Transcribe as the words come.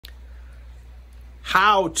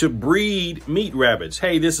how to breed meat rabbits.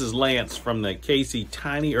 Hey, this is Lance from the Casey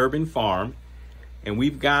Tiny Urban Farm, and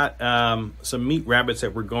we've got some meat rabbits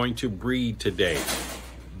that we're going to breed today.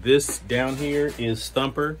 This down here is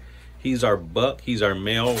Thumper. He's our buck. He's our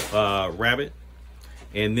male rabbit.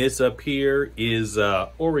 And this up here is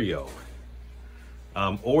Oreo.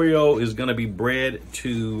 Oreo is going to be bred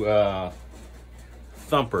to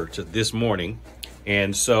Thumper this morning.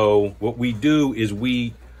 And so what we do is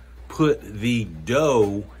we put the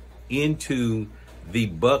doe into the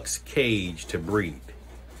buck's cage to breed.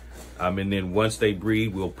 And then once they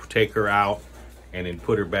breed, we'll take her out and then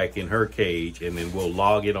put her back in her cage, and then we'll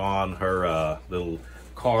log it on her little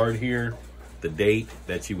card here, the date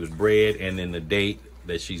that she was bred and then the date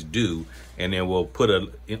that she's due. And then we'll put on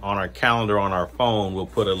our calendar on our phone, we'll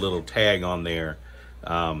put a little tag on there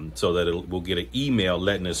so that we'll get an email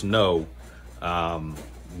letting us know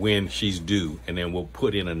when she's due, and then we'll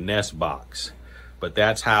put in a nest box. But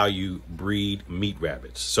that's how you breed meat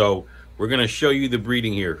rabbits. So we're going to show you the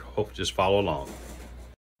breeding here. Hope just follow along.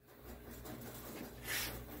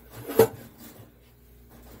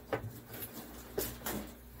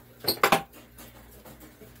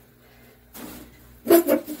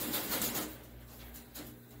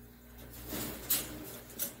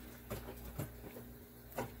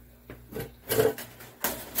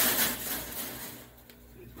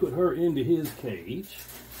 Put her into his cage.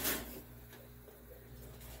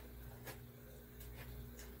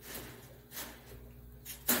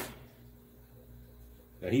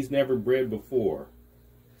 Now, he's never bred before,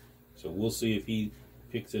 so we'll see if he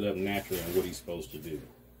picks it up naturally and what he's supposed to do.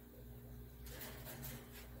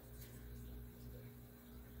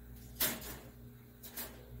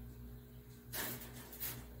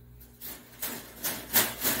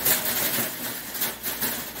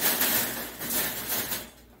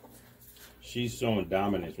 She's showing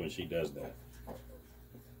dominance when she does that.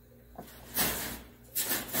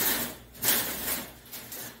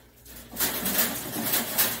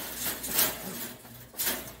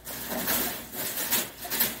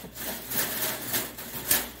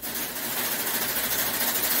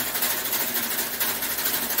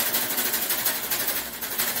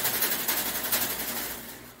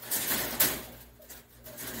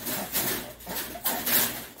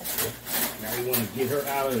 Now we want to get her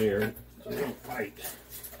out of there. So we don't fight.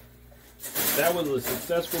 That was a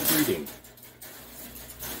successful breeding.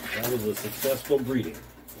 That was a successful breeding.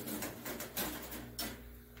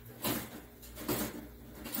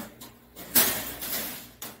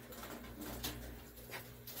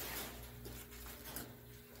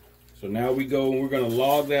 So now we go and we're going to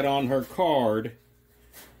log that on her card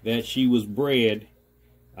that she was bred,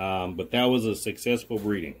 but that was a successful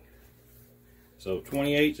breeding. So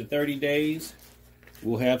 28 to 30 days.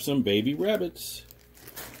 We'll have some baby rabbits.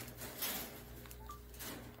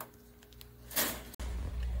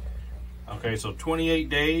 Okay, so 28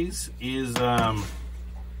 days is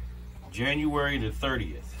January the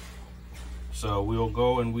 30th. So we'll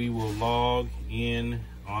go and we will log in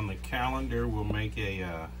on the calendar. We'll make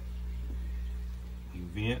a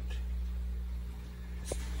event,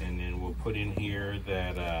 and then we'll put in here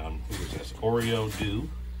that who is this? Oreo due.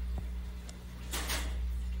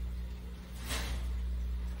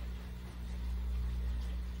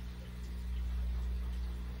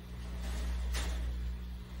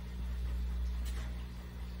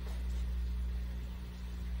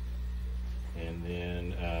 And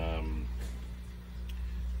then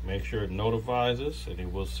make sure it notifies us, and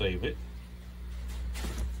then we'll save it.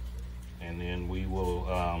 And then we will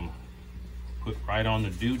put right on the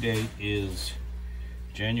due date is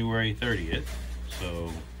January 30th. So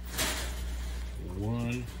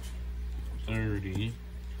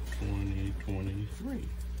 1/30/2023.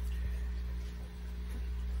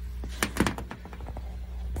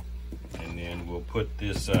 And then we'll put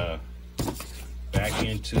this back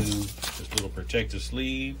into this little protective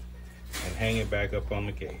sleeve and hang it back up on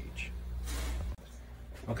the cage.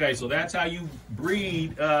 Okay, so that's how you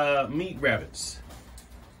breed meat rabbits.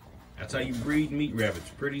 That's how you breed meat rabbits.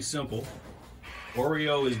 Pretty simple.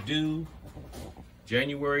 Oreo is due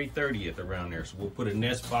January 30th around there, so we'll put a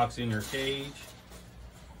nest box in her cage.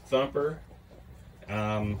 Thumper,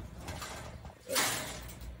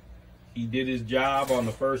 he did his job on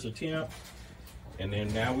the first attempt. And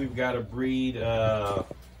then now we've got to breed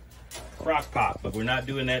crock pot, but we're not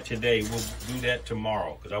doing that today. We'll do that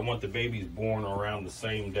tomorrow because I want the babies born around the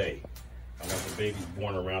same day.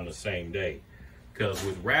 Because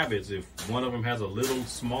with rabbits, if one of them has a little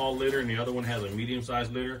small litter and the other one has a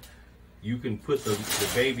medium-sized litter, you can put the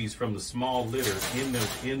babies from the small litter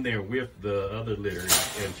in there with the other litter,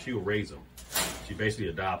 and she'll raise them. She basically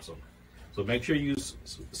adopts them. So make sure you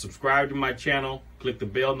subscribe to my channel, click the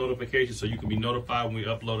bell notification so you can be notified when we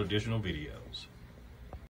upload additional videos.